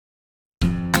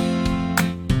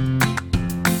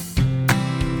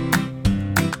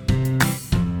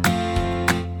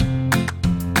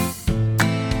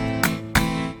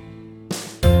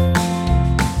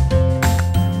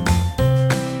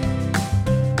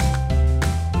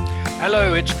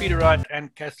Hello, it's Peter Wright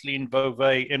and Kathleen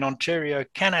Beauvais in Ontario,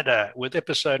 Canada, with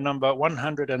episode number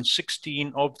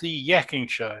 116 of The Yakking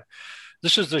Show.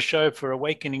 This is the show for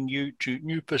awakening you to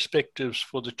new perspectives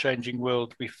for the changing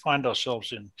world we find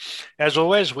ourselves in. As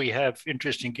always, we have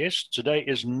interesting guests. Today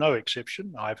is no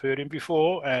exception. I've heard him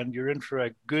before, and you're in for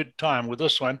a good time with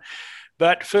this one.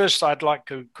 But first, I'd like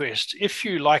to request, if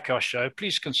you like our show,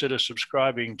 please consider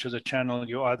subscribing to the channel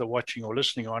you're either watching or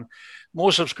listening on.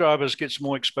 More subscribers gets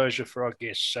more exposure for our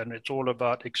guests, and it's all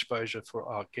about exposure for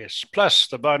our guests. Plus,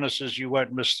 the bonus is you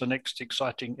won't miss the next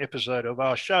exciting episode of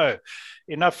our show.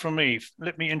 Enough from me.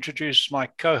 Let me introduce my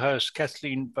co-host,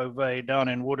 Kathleen Beauvais, down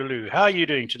in Waterloo. How are you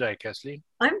doing today, Kathleen?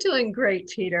 I'm doing great,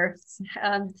 Peter.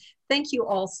 Thank you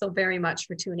all so very much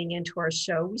for tuning into our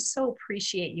show. We so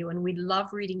appreciate you, and we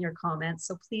love reading your comments,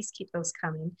 so please keep those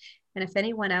coming. And if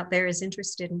anyone out there is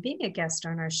interested in being a guest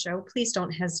on our show, please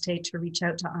don't hesitate to reach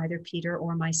out to either Peter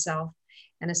or myself.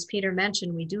 And as Peter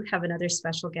mentioned, we do have another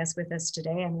special guest with us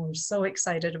today, and we're so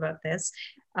excited about this.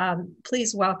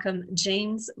 Please welcome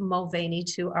James Mulvany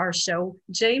to our show.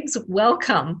 James,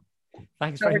 welcome.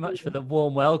 Thanks very much for the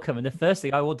warm welcome. And the first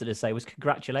thing I wanted to say was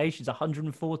congratulations,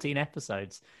 114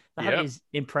 episodes. That is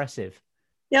impressive.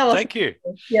 Yeah, well, thank you.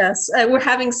 Yes, we're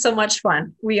having so much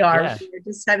fun. We are. Yeah. We're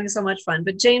just having so much fun.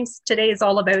 But James, today is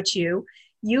all about you.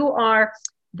 You are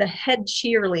the head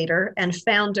cheerleader and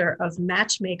founder of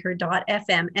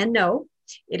matchmaker.fm. And no,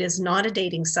 it is not a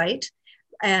dating site.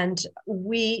 And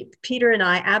Peter and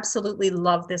I absolutely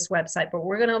love this website, but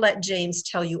we're going to let James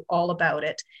tell you all about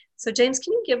it. So James,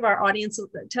 can you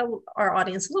tell our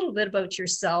audience a little bit about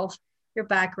yourself, your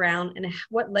background, and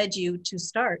what led you to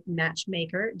start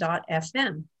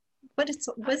matchmaker.fm? What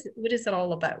is it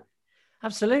all about?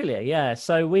 Absolutely, yeah.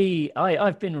 So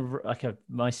I've been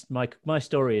like my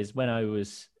story is when I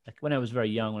was very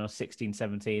young, when I was 16,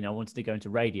 17, I wanted to go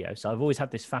into radio. So I've always had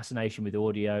this fascination with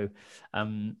audio.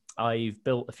 I've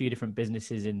built a few different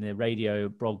businesses in the radio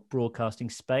broadcasting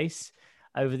space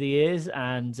over the years,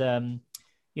 and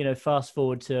fast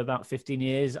forward to about 15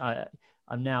 years,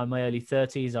 I'm now in my early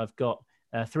 30s. I've got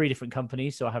 3 different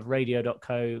companies. So I have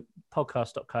radio.co,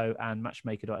 podcast.co, and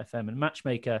matchmaker.fm. And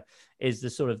Matchmaker is the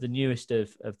sort of the newest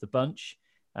of the bunch.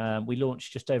 We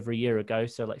launched just over a year ago,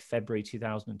 so like February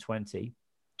 2020,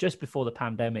 just before the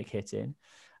pandemic hit in,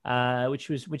 which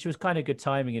was kind of good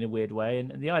timing in a weird way.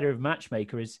 And the idea of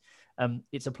Matchmaker is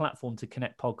it's a platform to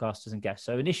connect podcasters and guests.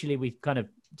 So initially we kind of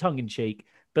tongue-in-cheek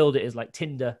build it as like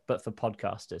Tinder, but for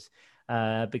podcasters,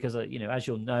 because, as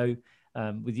you'll know,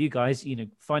 with you guys,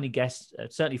 finding guests,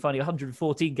 certainly finding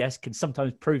 114 guests can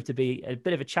sometimes prove to be a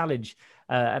bit of a challenge,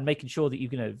 and making sure that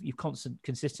you've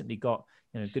consistently got,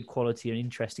 good quality and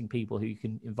interesting people who you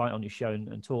can invite on your show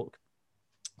and talk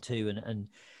to and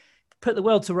put the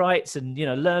world to rights and,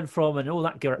 learn from and all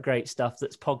that great stuff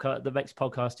that makes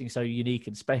podcasting so unique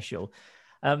and special.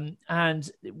 And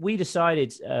we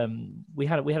decided we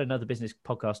had another business,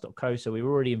 podcast.co, so we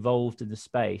were already involved in the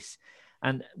space,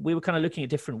 and we were kind of looking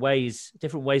at different ways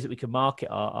that we could market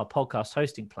our podcast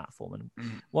hosting platform.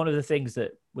 And one of the things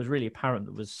that was really apparent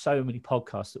that was so many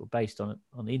podcasts that were based on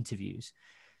interviews.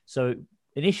 So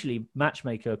initially,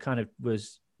 Matchmaker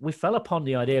we fell upon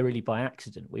the idea really by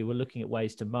accident. We were looking at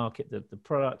ways to market the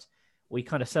product. We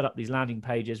kind of set up these landing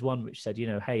pages, one which said,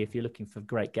 hey, if you're looking for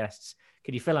great guests,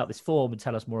 can you fill out this form and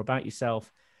tell us more about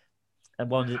yourself? And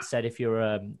one that said, if you're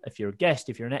a guest,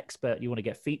 if you're an expert, you want to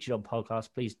get featured on podcasts,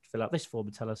 please fill out this form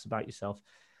and tell us about yourself.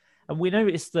 And we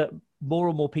noticed that more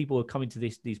and more people were coming to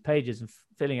these pages and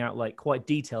filling out like quite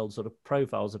detailed sort of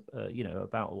profiles,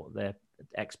 about what their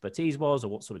expertise was or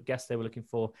what sort of guests they were looking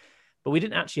for. But we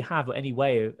didn't actually have any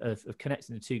way of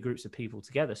connecting the two groups of people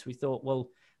together. So we thought, well,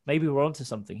 maybe we're onto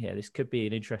something here. This could be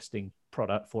an interesting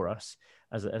product for us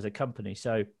as a company.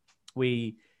 So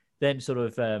we then sort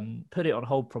of put it on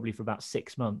hold probably for about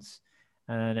 6 months.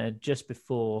 And just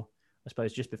before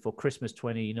Christmas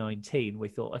 2019, we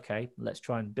thought, okay, let's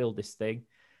try and build this thing.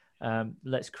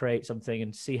 Let's create something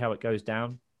and see how it goes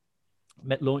down.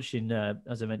 Launched in,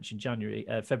 as I mentioned,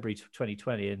 February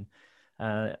 2020.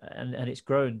 And it's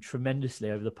grown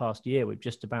tremendously over the past year. We're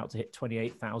just about to hit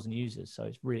 28,000 users. So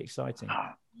it's really exciting.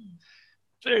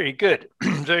 Very good.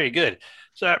 Very good.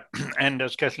 So, and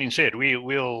as Kathleen said,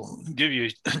 we'll give you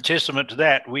testament to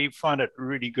that. We find it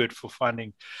really good for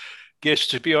finding guests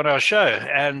to be on our show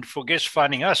and for guests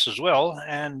finding us as well.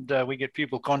 And we get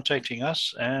people contacting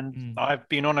us. And I've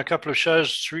been on a couple of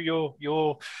shows through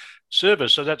your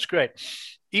service. So that's great.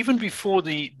 Even before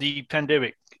the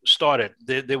pandemic started,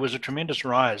 there was a tremendous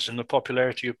rise in the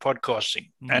popularity of podcasting.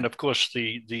 And of course,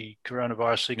 the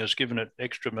coronavirus thing has given it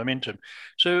extra momentum.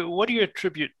 So what do you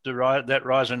attribute that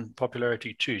rise in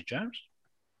popularity to, James?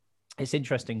 it's an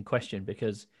interesting question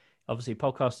because obviously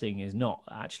podcasting is not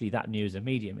actually that new as a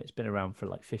medium. It's been around for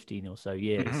like 15 or so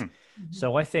years. Mm-hmm.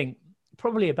 So I think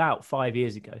probably about 5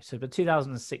 years ago, so for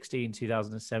 2016,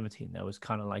 2017, there was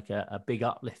kind of like a big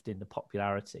uplift in the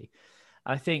popularity.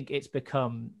 I think it's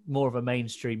become more of a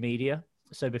mainstream media.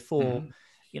 So before,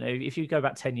 if you go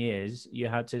back 10 years, you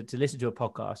had to listen to a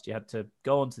podcast, you had to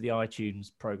go onto the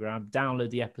iTunes program, download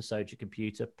the episode to your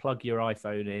computer, plug your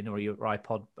iPhone in or your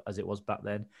iPod as it was back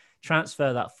then,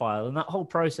 transfer that file. And that whole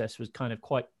process was kind of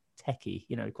quite techie,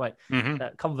 quite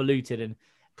convoluted and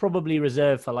probably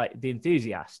reserved for like the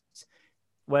enthusiasts.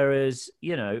 Whereas,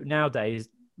 nowadays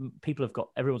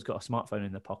everyone's got a smartphone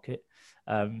in their pocket.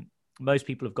 Most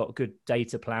people have got good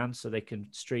data plans so they can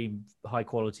stream high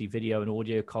quality video and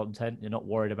audio content. They're not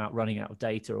worried about running out of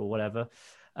data or whatever.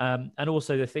 And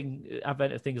also the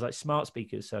advent of things like smart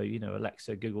speakers. So,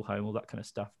 Alexa, Google Home, all that kind of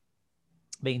stuff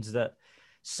means that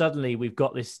suddenly we've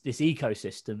got this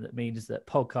ecosystem that means that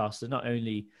podcasts are not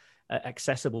only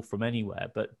accessible from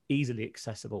anywhere, but easily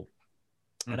accessible.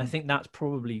 And I think that's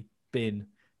probably been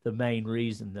the main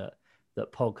reason that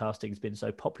podcasting has been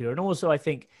so popular. And also, I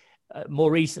think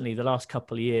more recently, the last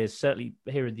couple of years, certainly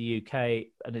here in the UK,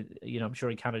 and I'm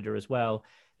sure in Canada as well,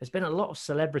 there's been a lot of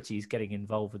celebrities getting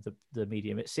involved with the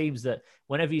medium. It seems that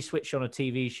whenever you switch on a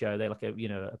TV show, they're like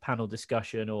a panel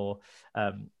discussion or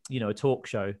a talk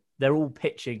show, they're all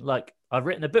pitching like, I've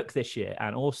written a book this year,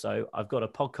 and also I've got a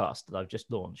podcast that I've just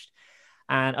launched.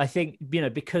 And I think,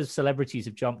 because celebrities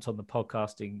have jumped on the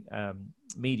podcasting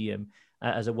medium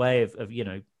as a way of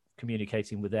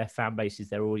communicating with their fan bases,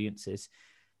 their audiences,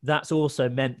 that's also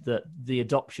meant that the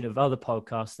adoption of other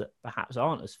podcasts that perhaps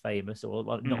aren't as famous or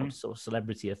not sort of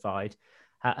celebrity-ified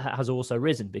has also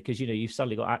risen because, you've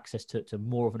suddenly got access to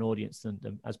more of an audience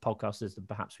than as podcasters than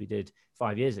perhaps we did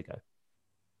 5 years ago.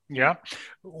 Yeah.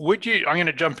 I'm going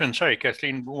to jump in. Sorry,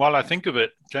 Kathleen. While I think of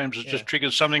it, James has just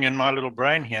triggered something in my little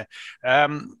brain here.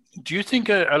 Do you think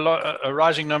a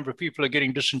rising number of people are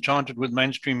getting disenchanted with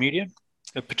mainstream media,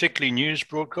 particularly news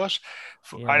broadcasts?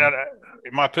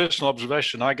 In my personal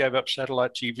observation, I gave up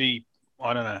satellite TV,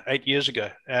 8 years ago.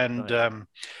 And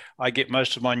I get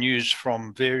most of my news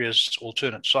from various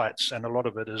alternate sites. And a lot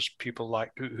of it is people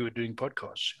like who are doing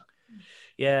podcasts.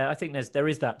 Yeah, I think there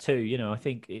is that too. I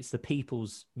think it's the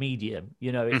people's medium.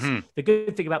 It's the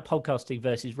good thing about podcasting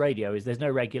versus radio is there's no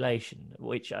regulation,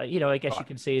 which I guess you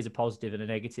can see as a positive and a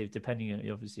negative, depending on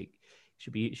obviously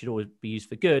should always be used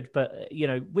for good. But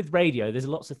with radio, there's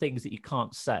lots of things that you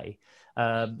can't say.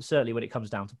 Certainly when it comes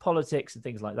down to politics and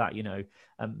things like that.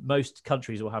 Most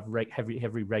countries will have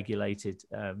heavy regulated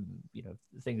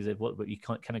things of what you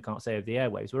can't say over the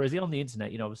airwaves. Whereas on the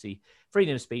internet, obviously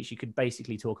freedom of speech, you can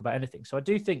basically talk about anything. So I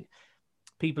do think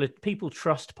people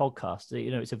trust podcasts.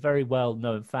 It's a very well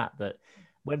known fact that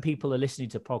when people are listening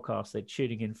to podcasts, they're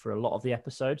tuning in for a lot of the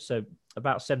episodes. So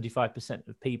about 75%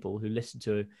 of people who listen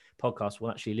to a podcast will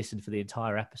actually listen for the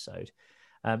entire episode.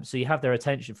 So you have their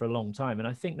attention for a long time. And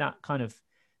I think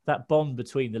that bond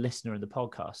between the listener and the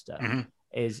podcaster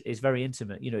is very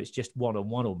intimate. It's just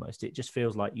one-on-one almost. It just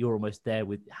feels like you're almost there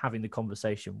with having the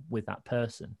conversation with that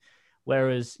person.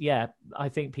 Whereas, I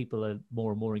think people are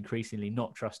more and more increasingly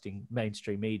not trusting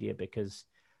mainstream media because,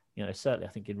 certainly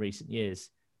I think in recent years,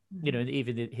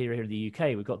 even here in the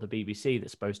UK, we've got the BBC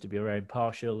that's supposed to be very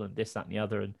impartial and this, that, and the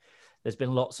other. And there's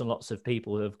been lots and lots of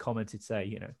people who have commented,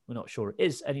 say, we're not sure it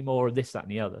is anymore, and this, that,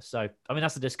 and the other. So, I mean,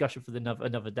 that's a discussion for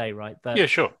another day, right? But yeah,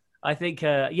 sure. I think,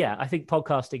 I think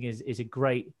podcasting is a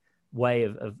great way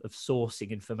of sourcing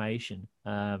information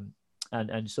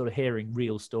and sort of hearing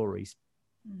real stories.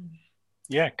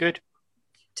 Yeah, good.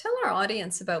 Tell our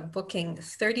audience about booking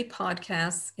 30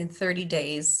 podcasts in 30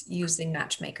 days using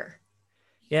Matchmaker.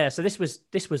 Yeah, so this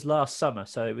was last summer,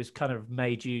 so it was kind of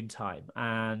May, June time,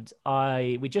 and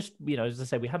we just, as I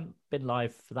say, we hadn't been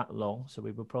live for that long, so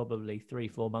we were probably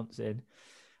 3-4 months in.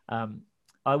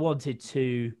 I wanted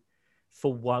to,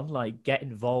 for one, like get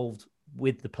involved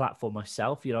with the platform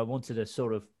myself. I wanted to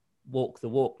sort of walk the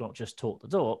walk, not just talk the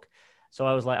talk. So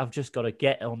I was like, I've just got to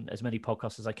get on as many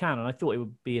podcasts as I can, and I thought it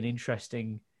would be an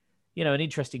interesting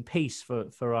piece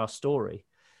for our story.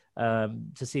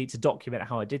 To document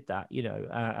how I did that,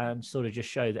 and sort of just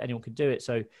show that anyone can do it.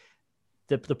 So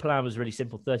the plan was really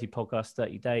simple: 30 podcasts,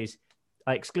 30 days.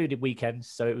 I excluded weekends,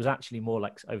 so it was actually more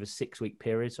like over 6-week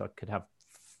period. So I could have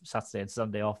Saturday and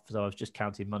Sunday off. So I was just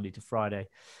counting Monday to Friday,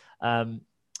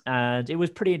 and it was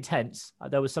pretty intense.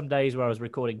 There were some days where I was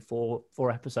recording four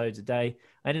episodes a day.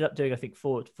 I ended up doing, I think,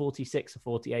 46 or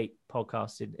 48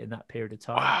 podcasts in that period of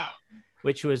time. Wow.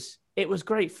 It was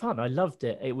great fun. I loved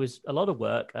it. It was a lot of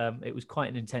work. It was quite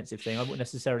an intensive thing. I wouldn't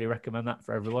necessarily recommend that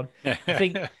for everyone. I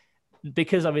think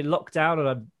because I'm in lockdown and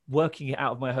I'm working it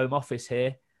out of my home office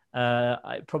here,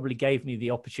 it probably gave me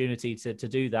the opportunity to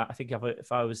do that. I think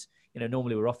if I was,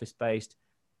 normally we're office based.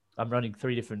 I'm running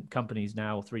 3 different companies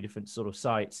now, 3 different sort of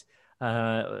sites.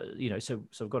 So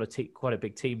I've got quite a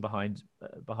big team behind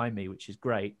me, which is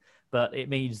great. But it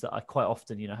means that I quite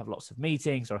often, have lots of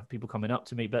meetings or have people coming up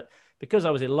to me. But because I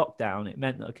was in lockdown, it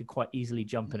meant that I could quite easily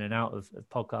jump in and out of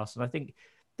podcasts. And I think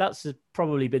that's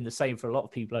probably been the same for a lot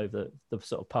of people over the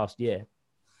sort of past year.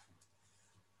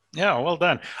 Yeah, well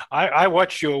done. I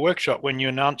watched your workshop when you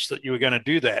announced that you were going to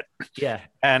do that. Yeah.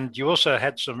 And you also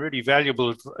had some really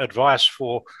valuable advice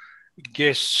for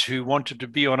guests who wanted to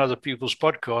be on other people's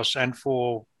podcasts and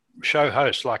for show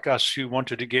hosts like us who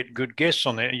wanted to get good guests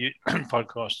on their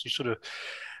podcast. You sort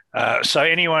of so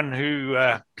anyone who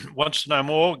wants to know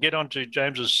more, get onto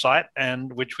James's site,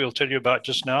 and which we'll tell you about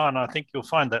just now, and I think you'll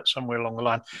find that somewhere along the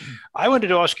line. I wanted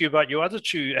to ask you about your other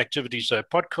 2 activities, though,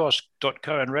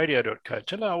 podcast.co and radio.co.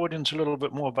 Tell our audience a little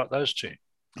bit more about those 2.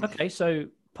 Okay, so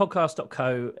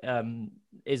podcast.co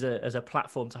is a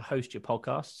platform to host your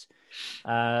podcasts,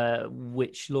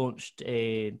 which launched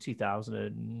in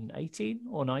 2018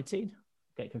 or 19.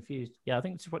 Get confused. Yeah, I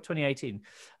think it's 2018.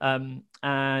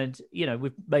 And,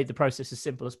 we've made the process as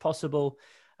simple as possible.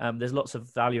 There's lots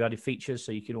of value-added features,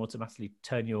 so you can automatically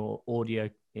turn your audio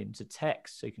into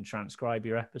text, so you can transcribe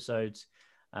your episodes.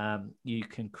 You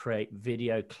can create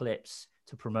video clips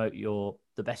to promote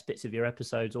the best bits of your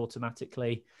episodes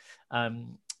automatically.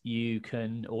 You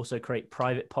can also create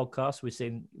private podcasts. We're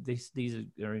seeing these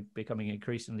are becoming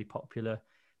increasingly popular,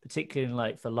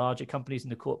 particularly for larger companies in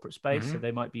the corporate space. Mm-hmm. So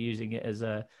they might be using it as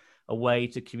a way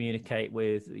to communicate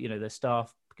with, their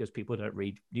staff, because people don't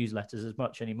read newsletters as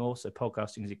much anymore. So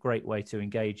podcasting is a great way to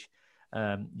engage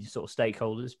your sort of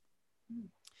stakeholders.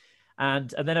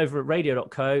 And then over at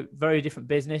radio.co, very different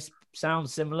business,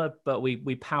 sounds similar, but we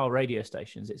power radio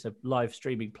stations. It's a live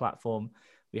streaming platform.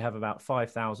 We have about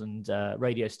 5,000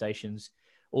 radio stations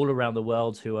all around the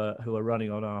world who are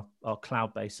running on our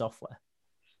cloud-based software.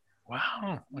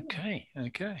 Wow. Okay.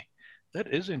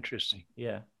 That is interesting.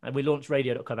 Yeah. And we launched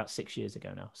radio.co about 6 years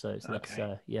ago now. So that's,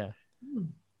 yeah.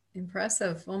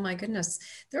 Impressive. Oh my goodness.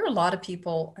 There are a lot of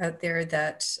people out there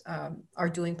that are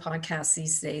doing podcasts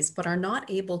these days, but are not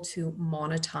able to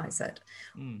monetize it.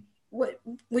 What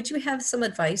would you have some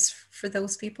advice for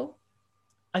those people?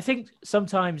 I think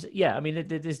sometimes, yeah, I mean,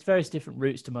 there's various different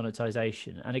routes to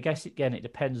monetization. And I guess, again, it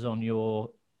depends on why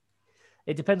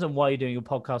you're doing your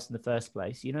podcast in the first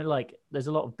place. There's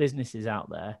a lot of businesses out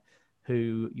there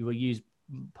who you will use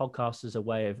podcasts as a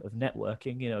way of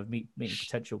networking, of meeting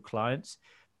potential clients.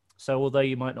 So although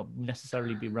you might not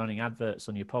necessarily be running adverts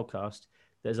on your podcast,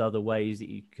 there's other ways that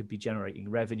you could be generating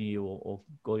revenue or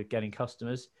getting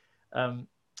customers.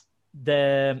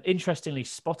 Interestingly,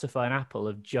 Spotify and Apple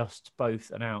have just both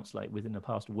announced, within the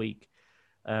past week,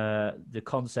 the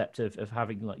concept of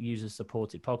having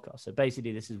user-supported podcasts. So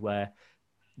basically, this is where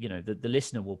the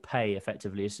listener will pay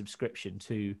effectively a subscription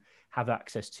to have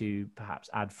access to perhaps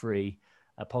ad-free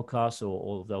podcasts,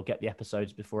 or they'll get the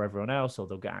episodes before everyone else, or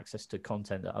they'll get access to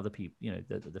content that other people,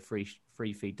 the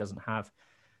free feed doesn't have.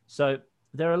 So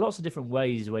there are lots of different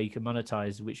ways where you can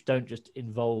monetize, which don't just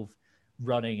involve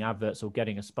running adverts or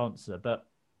getting a sponsor. But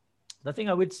the thing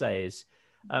I would say is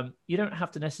you don't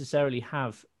have to necessarily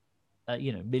have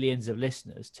millions of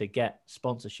listeners to get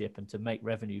sponsorship and to make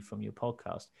revenue from your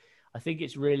podcast. I think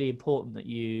it's really important that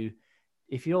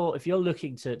if you're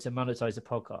looking to monetize a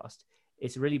podcast,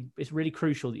 it's really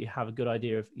crucial that you have a good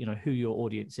idea of who your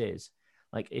audience is.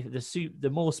 If the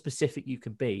more specific you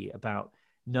can be about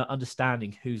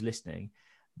understanding who's listening,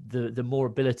 the more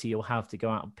ability you'll have to go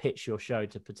out and pitch your show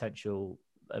to potential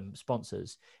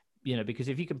sponsors. Because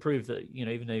if you can prove that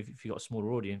even though if you've got a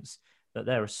smaller audience, that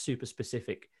they're a super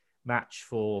specific match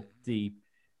for the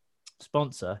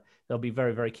sponsor, they'll be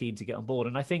very, very keen to get on board.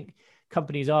 And I think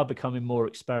companies are becoming more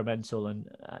experimental, and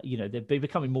they're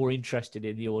becoming more interested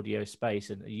in the audio space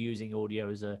and using audio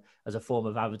as a form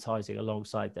of advertising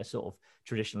alongside their sort of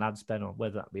traditional ad spend, on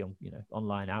whether that be on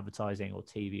online advertising or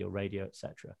TV or radio,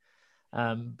 etc.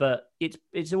 But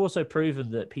it's also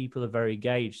proven that people are very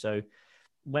engaged. So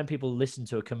when people listen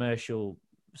to a commercial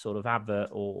sort of advert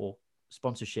or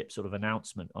sponsorship sort of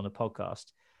announcement on a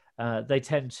podcast, they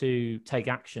tend to take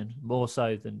action more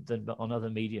so than on other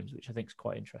mediums, which I think is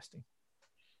quite interesting.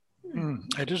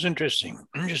 It is interesting.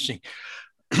 I'm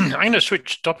going to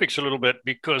switch topics a little bit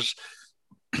because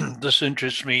this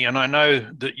interests me, and I know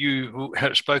that you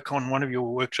spoke on one of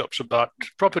your workshops about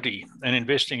property and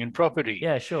investing in property.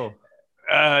 Yeah, sure.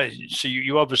 So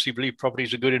you obviously believe property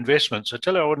is a good investment. So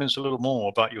tell our audience a little more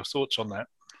about your thoughts on that.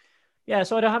 Yeah,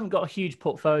 so I haven't got a huge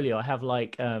portfolio. I have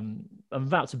like I'm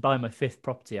about to buy my 5th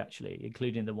property actually,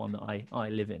 including the one that I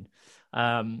live in.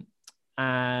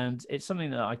 And it's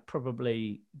something that I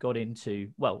probably got into.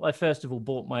 Well, I first of all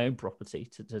bought my own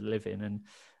property to live in,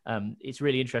 and it's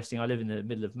really interesting. I live in the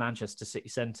middle of Manchester city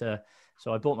centre,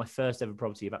 so I bought my first ever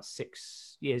property about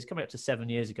 6 years, coming up to 7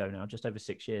 years ago now, just over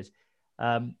 6 years.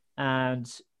 And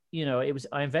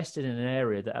I invested in an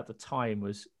area that at the time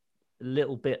was a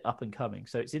little bit up and coming.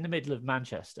 So it's in the middle of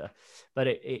Manchester, but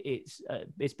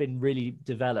it's been really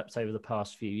developed over the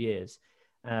past few years.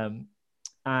 And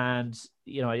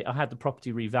I had the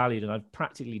property revalued, and I've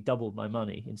practically doubled my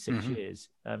money in 6 years.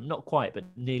 Not quite, but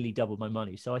nearly doubled my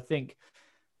money. So I think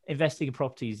investing in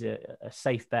property is a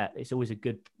safe bet. It's always a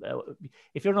good.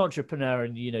 If you're an entrepreneur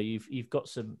and you've got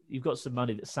some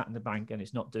money that's sat in the bank and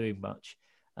it's not doing much,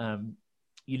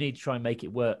 you need to try and make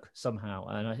it work somehow.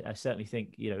 And I certainly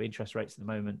think interest rates at the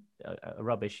moment are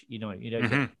rubbish. You don't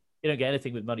get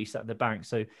anything with money sat in the bank,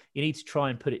 so you need to try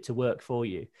and put it to work for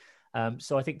you.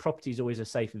 So I think property is always a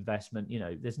safe investment.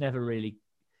 There's never really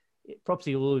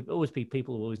property will always be,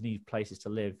 people will always need places to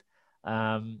live.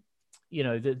 The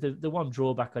one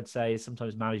drawback I'd say is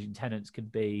sometimes managing tenants can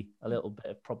be a little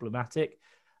bit problematic.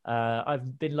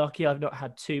 I've been lucky. I've not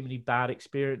had too many bad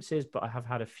experiences, but I have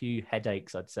had a few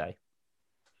headaches, I'd say.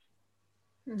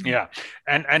 Yeah.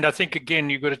 And I think,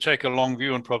 again, you've got to take a long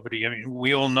view on property. I mean,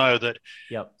 we all know that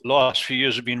the last few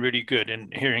years have been really good.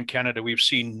 And here in Canada, we've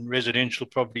seen residential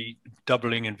property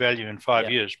doubling in value in 5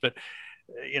 years. But,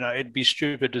 it'd be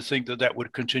stupid to think that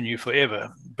would continue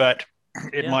forever. But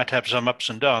it might have some ups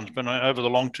and downs. But over the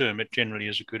long term, it generally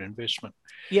is a good investment.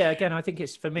 Yeah, again, I think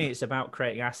for me, it's about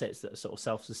creating assets that are sort of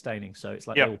self-sustaining. So it's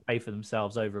like they will pay for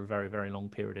themselves over a very, very long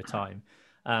period of time.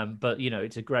 But,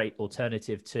 it's a great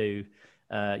alternative to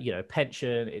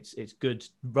pension. It's good.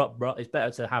 It's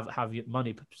better to have your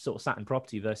money sort of sat in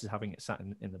property versus having it sat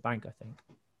in the bank, I think.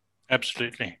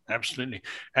 Absolutely.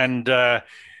 And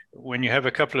when you have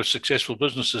a couple of successful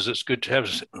businesses, it's good to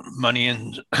have money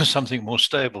in something more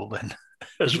stable then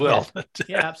as well.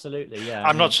 Yeah, absolutely. Yeah.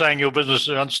 I'm not saying your business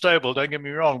is unstable, don't get me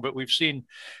wrong, but we've seen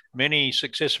many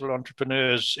successful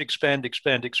entrepreneurs expand,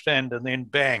 and then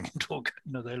bang,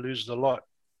 they lose the lot.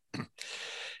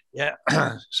 Yeah.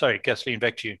 Sorry, Kathleen,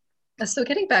 back to you. So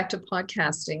getting back to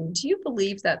podcasting, do you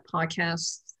believe that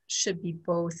podcasts should be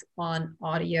both on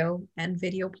audio and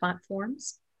video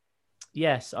platforms?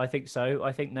 Yes, I think so.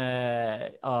 I think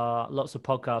there are lots of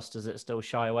podcasters that still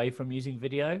shy away from using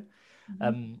video.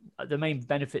 The main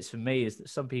benefits for me is that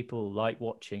some people like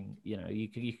watching, you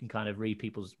can kind of read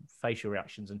people's facial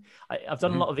reactions. And I've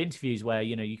done a lot of interviews where,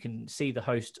 you can see the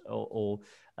host or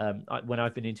when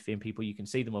I've been interviewing people, you can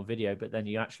see them on video, but then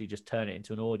you actually just turn it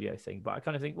into an audio thing. But I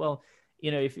kind of think, well,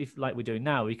 if like we're doing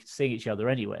now, we could see each other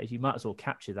anyway. You might as well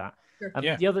capture that.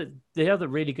 Sure. The other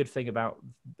really good thing about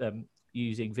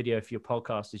using video for your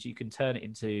podcast is you can turn it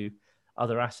into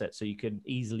other assets, so you can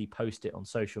easily post it on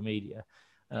social media.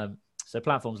 So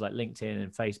platforms like LinkedIn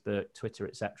and Facebook, Twitter,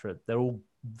 etc., they're all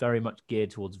very much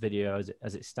geared towards video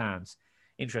as it stands.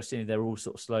 Interestingly, they're all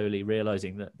sort of slowly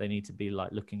realizing that they need to be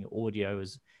like looking at audio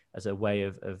as a way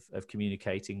of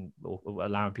communicating or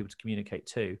allowing people to communicate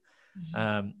too.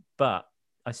 But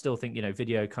I still think,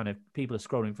 video kind of, people are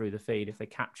scrolling through the feed. If they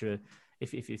capture,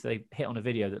 if they hit on a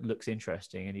video that looks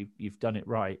interesting and you've done it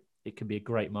right, it can be a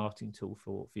great marketing tool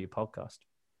for your podcast.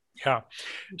 Yeah,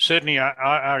 certainly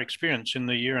our experience in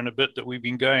the year and a bit that we've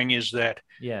been going is that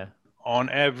on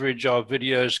average our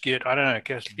videos get, I don't know,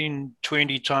 Kathleen,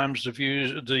 20 times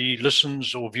the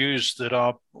listens or views that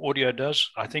our audio does.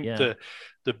 I think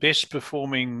the best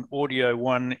performing audio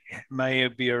one may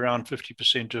be around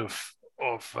 50% of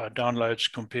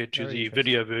downloads compared to the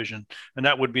video version, and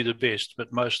that would be the best,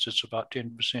 but most it's about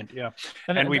 10%.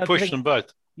 And we push them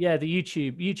both. Yeah, the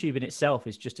YouTube in itself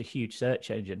is just a huge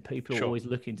search engine. People are always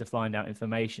looking to find out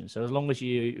information. So as long as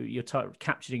you're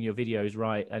capturing your videos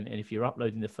right, and if you're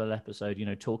uploading the full episode,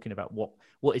 talking about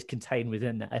what is contained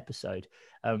within that episode,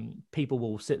 people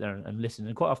will sit there and listen.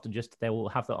 And quite often they will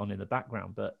have that on in the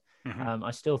background. But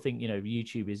I still think,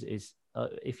 YouTube is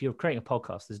if you're creating a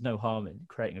podcast, there's no harm in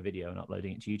creating a video and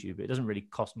uploading it to YouTube. It doesn't really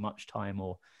cost much time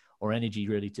or energy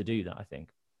really to do that, I think.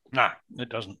 No, it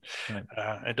doesn't. Right.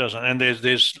 It doesn't. And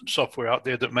there's software out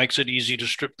there that makes it easy to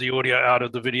strip the audio out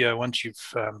of the video once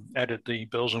you've added the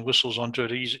bells and whistles onto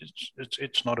it.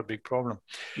 It's not a big problem.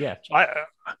 Yeah. So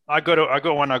I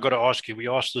got one I got to ask you. We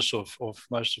asked this of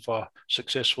most of our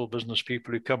successful business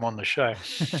people who come on the show,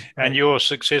 and you're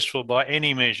successful by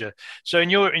any measure. So in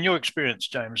your experience,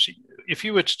 James, if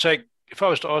I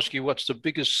was to ask you what's the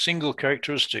biggest single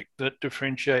characteristic that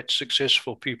differentiates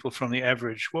successful people from the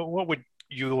average, what would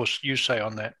you say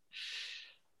on that?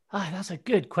 That's a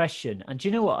good question. And do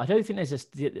you know what? I don't think there's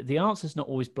the answer's not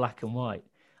always black and white.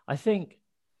 I think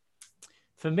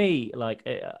for me, like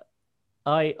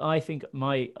I think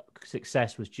my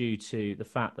success was due to the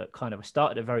fact that kind of I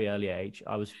started at a very early age.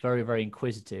 I was very, very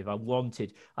inquisitive. I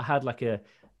had like a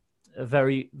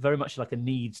very, very much like a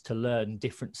need to learn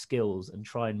different skills and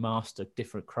try and master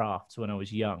different crafts when I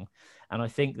was young. And I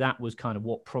think that was kind of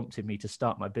what prompted me to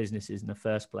start my businesses in the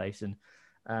first place. And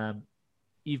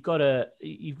you've got to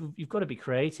be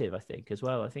creative, I think, as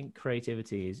well. I think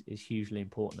creativity is hugely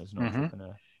important as an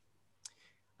entrepreneur.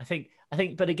 I think,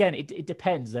 but again, it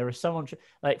depends. There are some,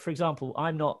 like, for example,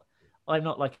 I'm not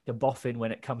like a boffin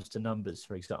when it comes to numbers,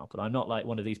 for example. I'm not like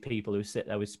one of these people who sit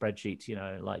there with spreadsheets,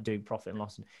 like doing profit and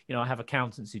loss. And, I have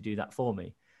accountants who do that for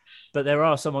me. But there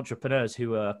are some entrepreneurs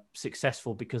who are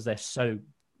successful because they're so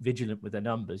vigilant with their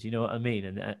numbers, you know what I mean?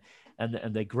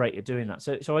 And they're great at doing that.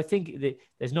 So I think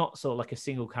there's not sort of like a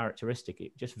single characteristic.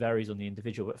 It just varies on the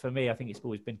individual. But for me, I think it's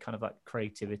always been kind of like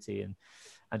creativity and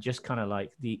just kind of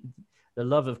like the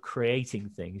love of creating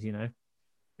things, building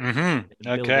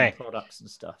products and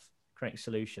stuff, creating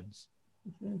solutions.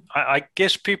 I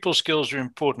guess people skills are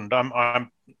important.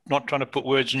 I'm not trying to put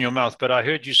words in your mouth, but I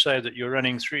heard you say that you're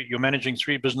managing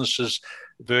 3 businesses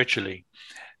virtually.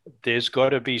 There's got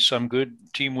to be some good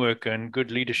teamwork and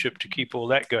good leadership to keep all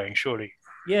that going, surely.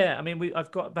 Yeah, I mean,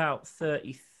 I've got about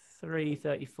 33,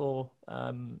 34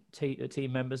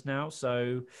 team members now.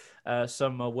 So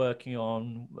some are working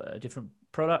on different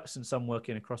products and some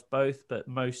working across both, but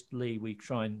mostly we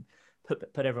try and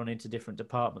put everyone into different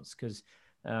departments because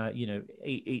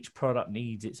each product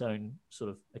needs its own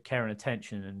sort of care and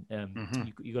attention,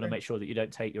 and you've got to make sure that you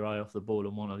don't take your eye off the ball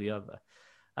on one or the other.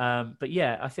 But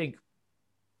yeah, I think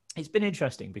it's been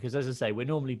interesting because, as I say, we're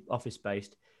normally office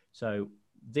based. So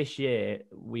this year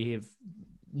we have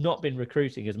not been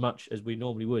recruiting as much as we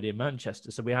normally would in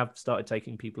Manchester. So we have started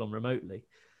taking people on remotely.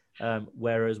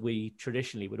 Whereas we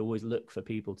traditionally would always look for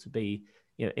people to be,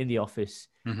 in the office.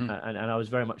 And I was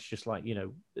very much just like,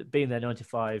 being there 9 to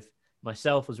 5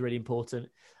 myself was really important.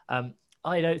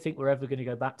 I don't think we're ever going to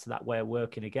go back to that way of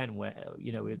working again, where,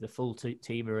 with the full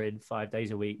team are in 5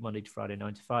 days a week, Monday to Friday,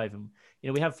 9 to 5. And,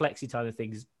 we have flexi time and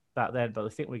things back then, but I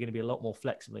think we're going to be a lot more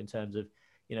flexible in terms of,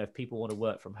 if people want to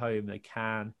work from home, they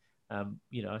can. I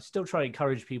still try to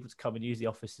encourage people to come and use the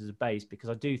office as a base because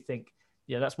I do think,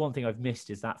 that's one thing I've missed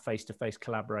is that face-to-face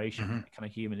collaboration, kind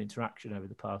of human interaction over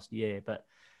the past year. But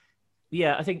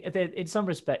yeah, I think in some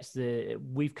respects,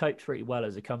 we've coped pretty well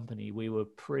as a company. We were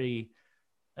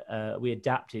we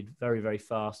adapted very, very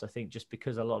fast. I think just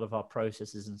because a lot of our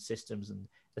processes and systems and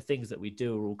the things that we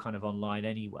do are all kind of online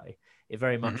anyway. It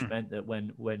very much meant that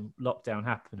when lockdown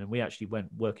happened, and we actually went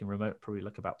working remote probably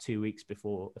like about 2 weeks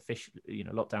before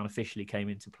lockdown officially came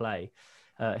into play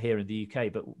here in the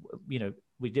UK. But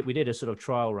we did a sort of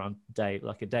trial run day,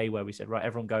 like a day where we said, right,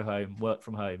 everyone go home, work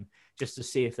from home, just to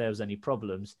see if there was any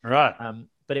problems. Right.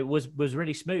 But it was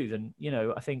really smooth. And,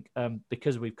 I think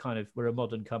because we're a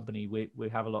modern company, we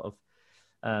have a lot of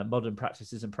modern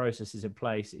practices and processes in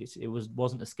place. It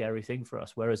wasn't a scary thing for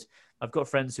us. Whereas I've got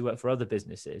friends who work for other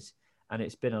businesses and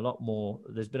there's been a lot more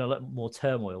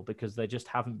turmoil because they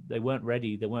weren't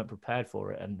ready. They weren't prepared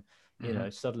for it. And,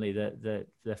 suddenly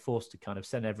they're forced to kind of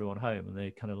send everyone home and they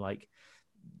kind of like,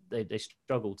 they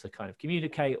struggle to kind of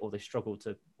communicate, or they struggle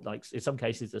to, like, in some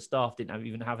cases the staff didn't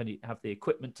even have the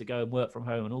equipment to go and work from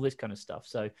home and all this kind of stuff.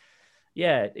 So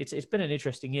yeah, it's been an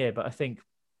interesting year, but I think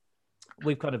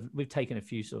we've taken a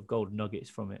few sort of golden nuggets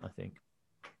from it, I think.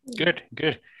 Good.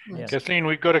 Yeah. Kathleen,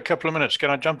 we've got a couple of minutes.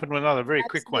 Can I jump in with another very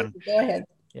quick one? Go ahead.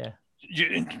 Yeah.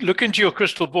 You look into your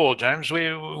crystal ball, James.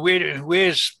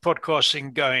 Where's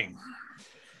podcasting going?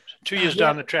 2 years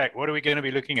down the track, what are we going to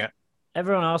be looking at?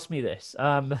 Everyone asks me this.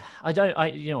 I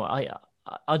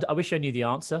wish I knew the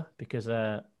answer because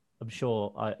I'm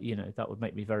sure that would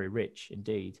make me very rich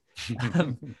indeed.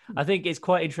 I think it's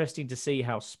quite interesting to see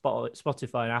how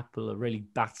Spotify and Apple are really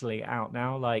battling it out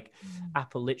now. Like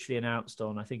Apple literally announced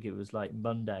on, I think it was like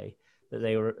Monday, that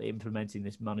they were implementing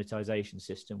this monetization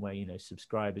system where,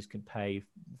 subscribers can pay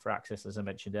for access, as I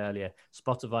mentioned earlier.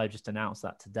 Spotify just announced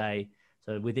that today.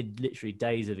 So within literally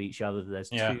days of each other, there's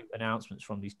 2 announcements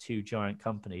from these 2 giant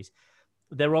companies.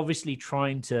 They're obviously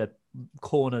trying to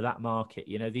corner that market.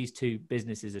 These 2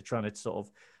 businesses are trying to sort of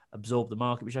absorb the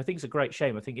market, which I think is a great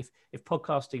shame. I think if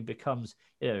podcasting becomes,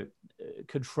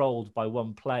 controlled by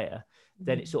one player,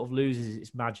 then it sort of loses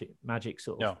its magic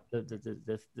sort of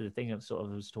the thing that sort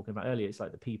of I was talking about earlier. It's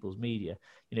like the people's media.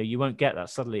 You won't get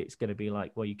that. Suddenly it's going to be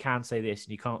like, well, you can say this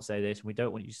and you can't say this, and we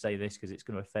don't want you to say this because it's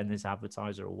going to offend this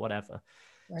advertiser or whatever.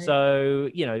 Right. So,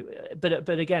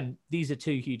 but again, these are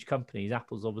two huge companies.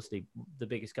 Apple's obviously the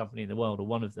biggest company in the world, or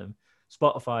one of them.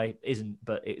 Spotify isn't,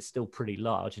 but it's still pretty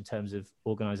large in terms of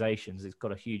organizations. It's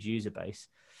got a huge user base.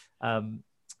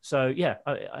 So yeah,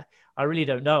 I really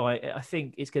don't know. I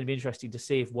think it's going to be interesting to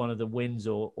see if one of them wins,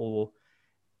 or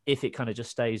if it kind of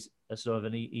just stays a sort of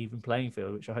an even playing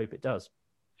field, which I hope it does.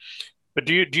 But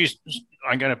do you?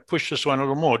 I'm going to push this one a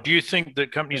little more. Do you think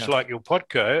that companies like your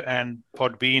Podco and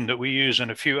Podbean that we use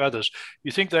and a few others,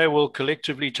 you think they will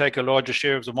collectively take a larger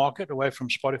share of the market away from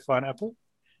Spotify and Apple?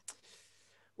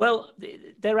 Well,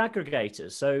 they're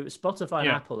aggregators. So Spotify and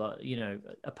Apple are,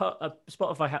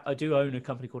 Spotify, I do own a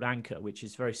company called Anchor, which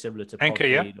is very similar to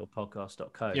Podbean or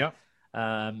podcast.co. Yeah.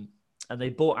 And they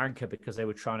bought Anchor because they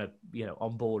were trying to,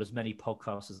 onboard as many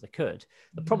podcasts as they could.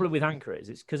 The problem with Anchor is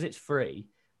it's because it's free.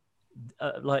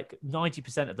 Like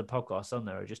 90% of the podcasts on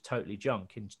there are just totally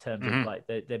junk in terms of like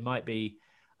there might be,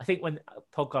 I think when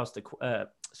Spotify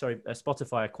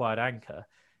acquired Anchor,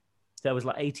 there was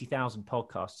like 80,000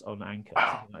 podcasts on Anchor,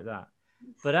 something like that.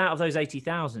 But out of those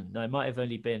 80,000, there might have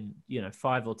only been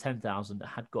 5 or 10,000 that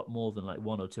had got more than like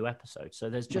 1 or 2 episodes. So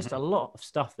there's just a lot of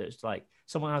stuff that's like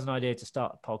someone has an idea to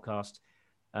start a podcast.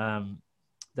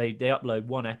 They upload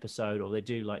 1 episode, or they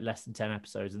do like less than 10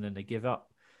 episodes, and then they give up.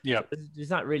 Yeah. So does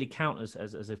that really count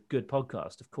as a good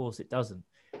podcast? Of course it doesn't.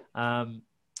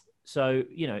 So,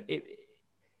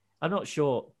 I'm not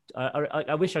sure.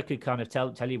 I wish I could kind of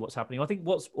tell you what's happening. I think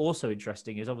what's also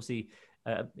interesting is obviously,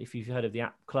 if you've heard of the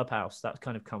app Clubhouse, that's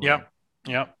kind of come on.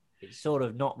 Yeah. It's sort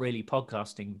of not really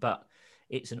podcasting, but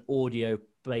it's an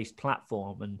audio-based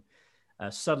platform.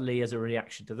 And suddenly, as a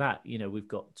reaction to that, we've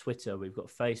got Twitter, we've got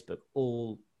Facebook,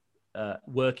 all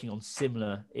working on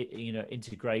similar,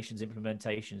 integrations,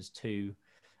 implementations to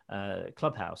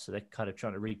Clubhouse. So they're kind of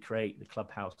trying to recreate the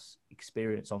Clubhouse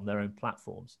experience on their own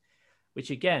platforms, which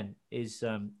again is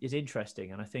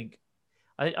interesting. And I think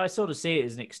I sort of see it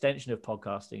as an extension of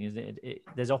podcasting. Is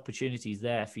there's opportunities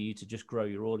there for you to just grow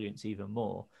your audience even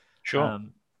more. Sure.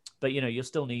 But you'll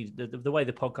still need the way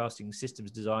the podcasting system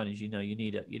is designed is you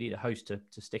need a host to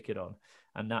stick it on,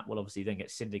 and that will obviously then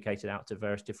get syndicated out to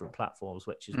various different platforms,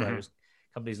 which is where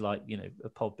companies like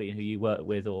Podbean, who you work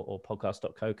with, or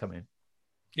podcast.co come in.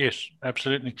 Yes,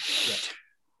 absolutely. Yeah.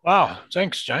 Wow,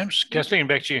 thanks, James. Kathleen,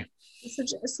 back to you. So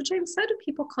James, how do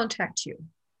people contact you?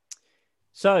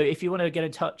 So if you want to get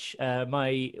in touch,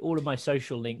 all of my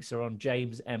social links are on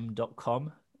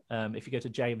jamesm.com. If you go to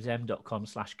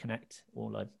jamesm.com/connect,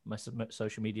 all my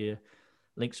social media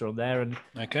links are on there. And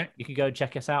you can go and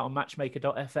check us out on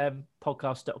matchmaker.fm,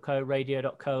 podcast.co,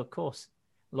 radio.co, of course.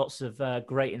 Lots of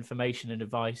great information and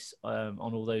advice on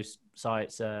all those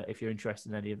sites if you're interested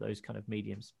in any of those kind of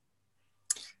mediums.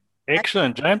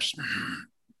 Excellent, James.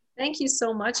 Thank you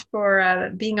so much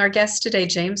for being our guest today,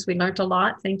 James. We learned a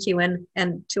lot. Thank you. And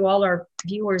to all our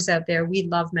viewers out there, we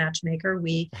love Matchmaker.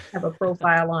 We have a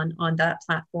profile on that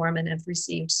platform and have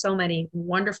received so many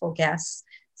wonderful guests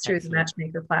through the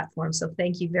Matchmaker platform. So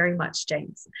thank you very much,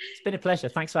 James. It's been a pleasure.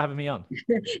 Thanks for having me on.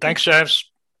 Thanks, James.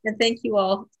 And thank you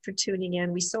all for tuning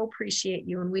in. We so appreciate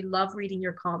you, and we love reading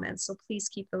your comments. So please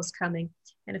keep those coming.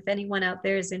 And if anyone out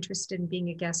there is interested in being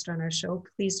a guest on our show,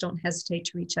 please don't hesitate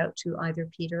to reach out to either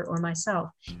Peter or myself.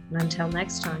 And until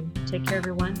next time, take care,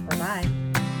 everyone. Bye-bye.